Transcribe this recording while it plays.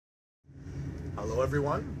Hello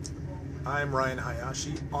everyone, I'm Ryan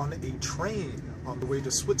Hayashi on a train on the way to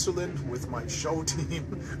Switzerland with my show team.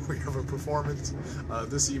 We have a performance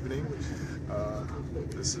this evening.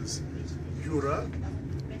 This is Jura.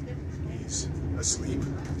 He's asleep.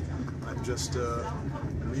 I'm just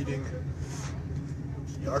reading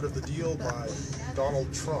The Art of the Deal by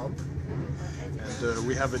Donald Trump. And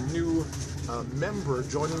we have a new member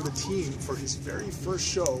joining the team for his very first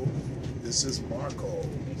show. This is Marco.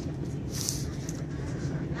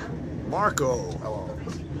 Marco, hello.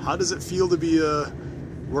 How does it feel to be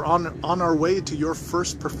we're on our way to your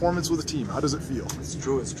first performance with the team? How does it feel? It's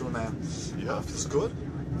true, man. Yeah, it feels good.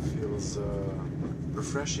 Feels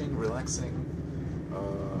refreshing, relaxing.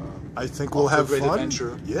 I think we'll have great fun.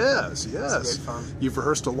 Adventure. Yes. It's great fun. You've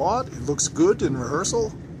rehearsed a lot. It looks good in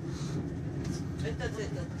rehearsal.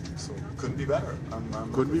 So couldn't be better.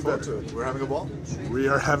 I'm Couldn't be better. to it. We're having a ball. We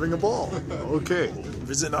are having a ball. Okay.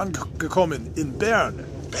 Wir sind angekommen in Bern,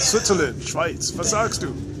 Switzerland, Schweiz. Was sagst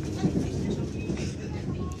du?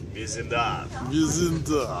 Wir sind da. Wir sind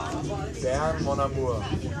da. Bern, mon amour.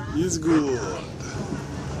 Ist gut.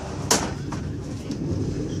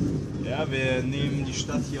 Ja, wir nehmen die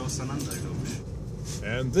Stadt hier auseinander, glaube ich.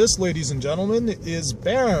 And this, ladies and gentlemen, is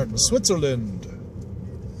Bern, Switzerland.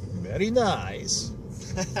 Very nice.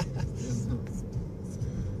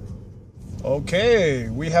 Okay,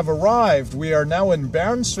 we have arrived. We are now in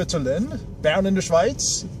Bern, Switzerland. Bern in der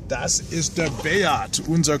Schweiz. Das ist der Beat,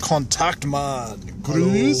 unser Kontaktmann.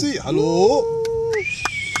 Grüezi, hallo.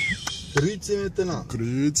 Grüezi miteinander.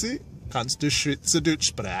 Grüezi. Kannst du Schweizerdeutsch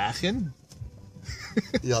sprechen?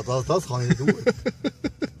 Ja, das kann ich gut.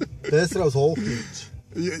 Besser als Hochdeutsch.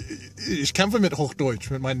 Ich kämpfe mit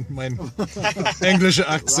Hochdeutsch, mit meinem englischen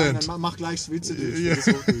Akzent. Nein, mach gleich Schweizerdeutsch. Ja. Das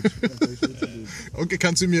Hochdeutsch. Okay,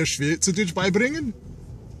 kannst du mir Schweizerdeutsch beibringen?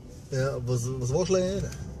 Ja, was willst du lernen?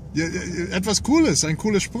 Ja, etwas Cooles, ein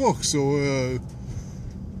cooler Spruch. So,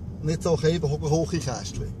 Nicht so heben, hoche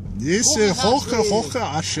Kästchen. Jesse, hoche,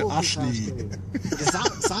 Aschli.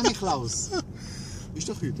 Sammy Klaus. Ist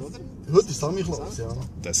doch heute, oder? Heute ist Sammy Klaus, ja.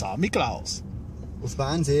 Der Sammy Klaus. Aus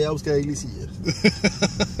Bern sehr als geile Sieg.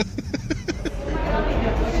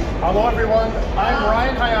 Hello everyone, I'm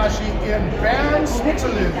Ryan Hayashi in Bern,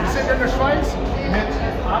 Switzerland. Wir sind in der Schweiz mit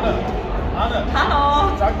Anne.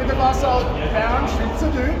 Hallo! Sag bitte was auf Bern,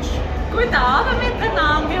 Schweizerdeutsch. Guten Abend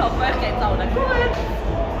miteinander, wir hoffen, euch geht's allen gut.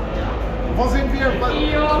 Wo sind wir?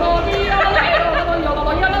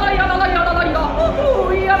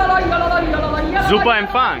 Super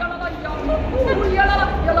Empfang.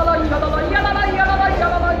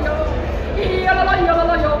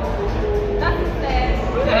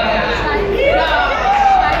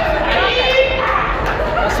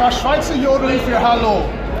 Das war Schweizer Jodeln für Hallo.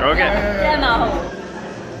 Okay. Genau.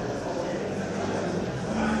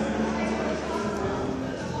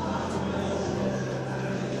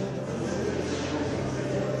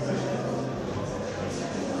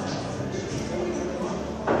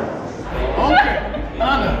 Okay,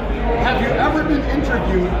 Anna, have you ever been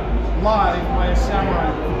interviewed live by a samurai?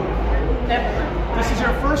 Never. This is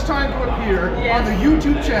your first time to appear Yes. on the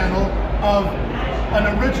YouTube channel of an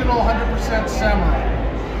original 100% samurai.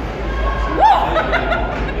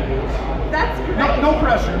 That's great. No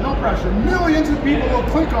pressure, no pressure. Millions of people will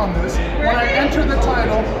click on this when I enter the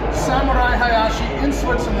title, Samurai Hayashi in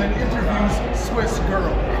Switzerland interviews Swiss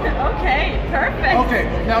girl. Okay, perfect.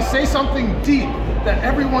 Okay, now say something deep that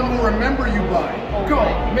everyone will remember you by. Go,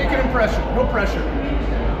 make an impression, no pressure.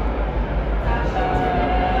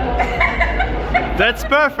 That's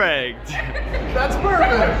perfect. That's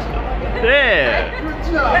perfect. Yeah.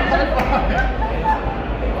 Good job, high five.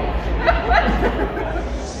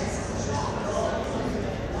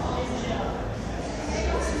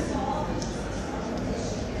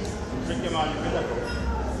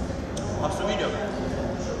 Machst du ein Video?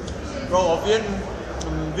 Bro, auf jedem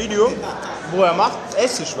Video, wo er macht,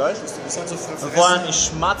 Essig, weißt du? Und vor allem, ich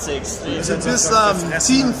schmatze extrem. Wir sind bis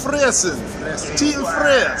Team Fressen. Team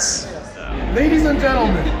Fress. Ladies and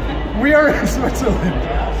gentlemen, we are in Switzerland.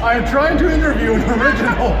 I am trying to interview an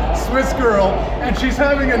original Swiss girl, and she's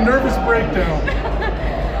having a nervous breakdown.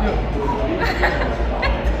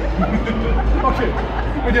 Okay,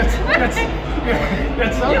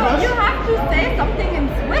 that's not You have to say something in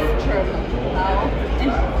Swiss German now.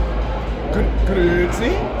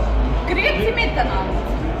 Grüezi. Grüezi miteinander.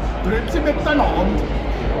 Grüezi miteinander.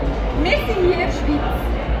 Wir sind hier in der Schweiz.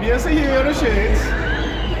 Wir sind hier in der Schweiz.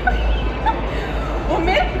 Und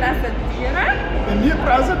wir präsentieren Und wir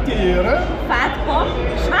präsentieren Fatbomb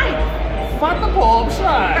Schweiz. fand den Bob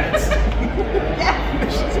Schweiz.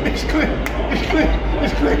 Ich klinge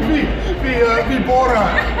wie Borat.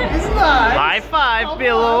 Isn't that? High five,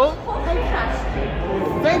 Billo.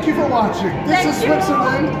 Thank you for watching. This is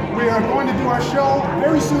Switzerland. We are going to do our show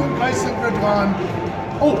very soon. Eisen Gridron.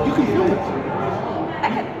 Oh, you can film it.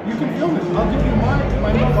 You can film it. I'll give you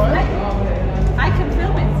my mobile. I can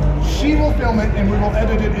film it. She will film it and we will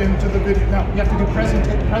edit it into the video. Now, you have to do present,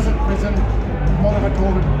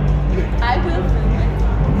 Moderatoren. I will film it.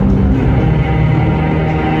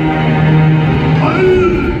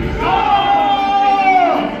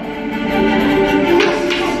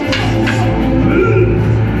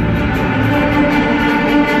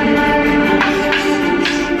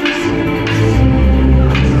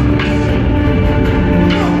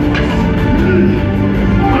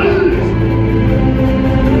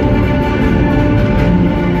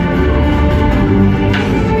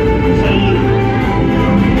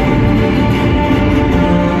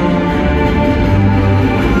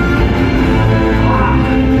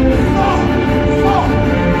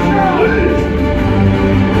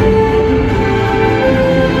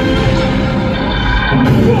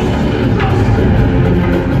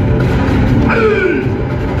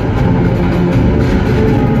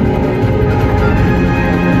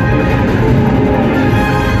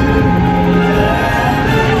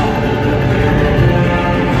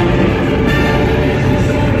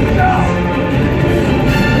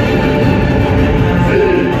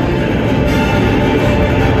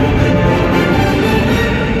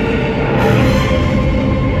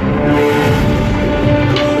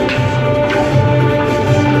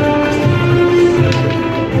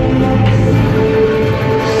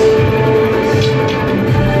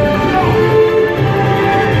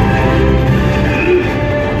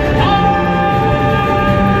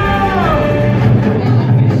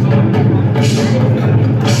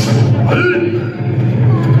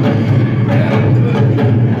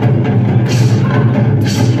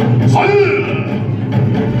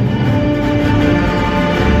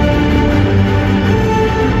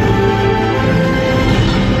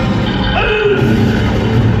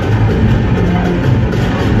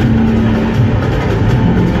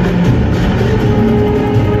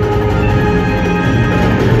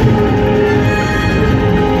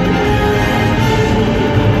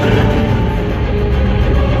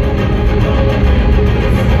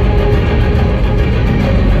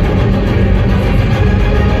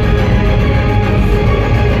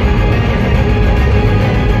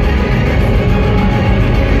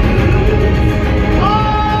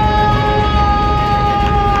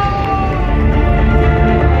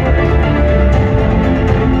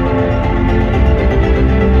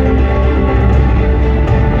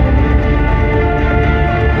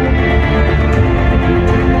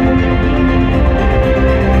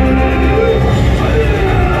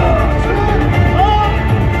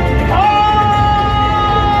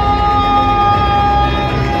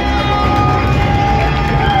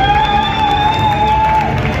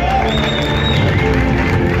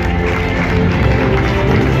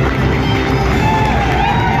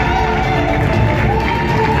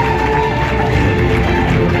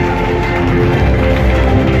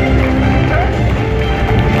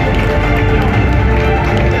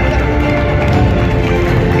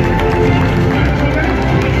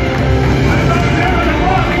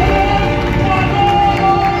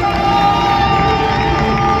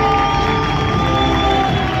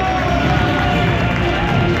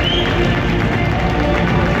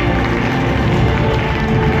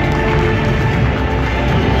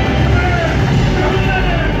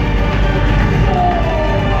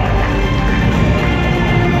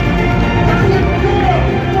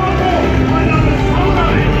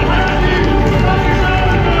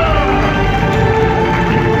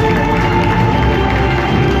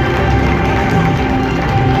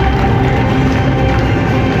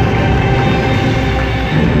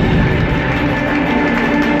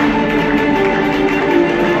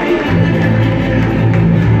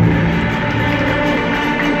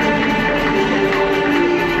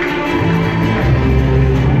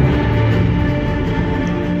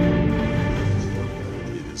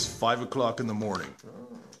 It's 5 o'clock in the morning.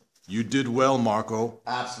 You did well, Marco.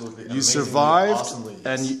 Absolutely. You survived,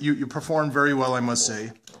 and you performed very well, I must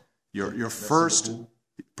say. Your first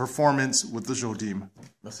performance with the show team.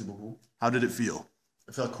 Merci beaucoup. How did it feel?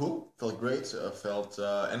 It felt cool. Felt great. Felt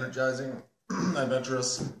energizing,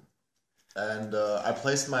 adventurous, and I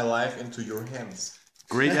placed my life into your hands.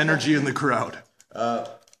 Great energy in the crowd.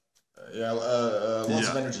 lots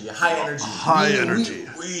of energy, high energy. High energy.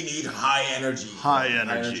 We need high energy. High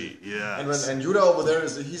energy, yes. And Jura over there,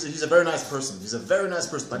 he's a very nice person. He's a very nice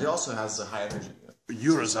person, but he also has a high energy.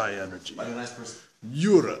 Jura's high energy. But a nice person.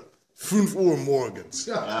 Jura, 5 Uhr morgens.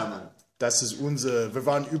 Ja, Mann. Das ist wir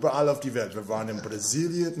waren überall auf die Welt. Wir waren in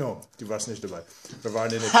Brasilien, du warst nicht dabei. Wir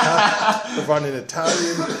waren in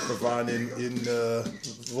Italien, wir waren in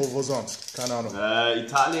wo sonst? Keine Ahnung.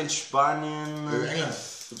 Italien, Spanien, England.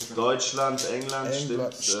 Deutschland, England,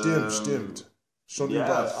 Stimmt. Schon ja,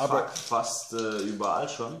 überall. Aber fast überall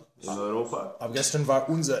schon in Europa. Aber gestern war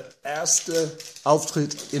unser erster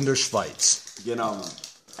Auftritt in der Schweiz. Genau, Mann.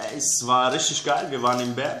 Es war richtig geil. Wir waren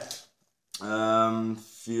in Bern.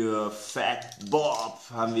 Für Fat Bob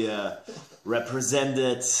haben wir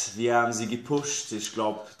represented. Wir haben sie gepusht. Ich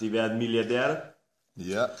glaube, die werden Milliardäre.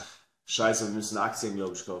 Ja. Scheiße, wir müssen Aktien,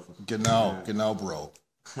 glaube ich, kaufen. Genau, Bro.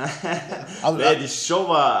 Aber die Show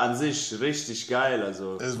war an sich richtig geil.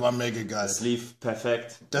 Also, es war mega geil. Es lief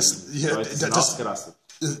perfekt. Das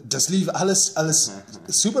Das lief alles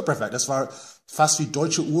super perfekt. Das war fast wie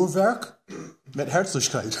deutsche Uhrwerk mit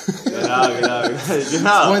Herzlichkeit.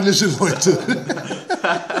 Genau. Freundliche Leute.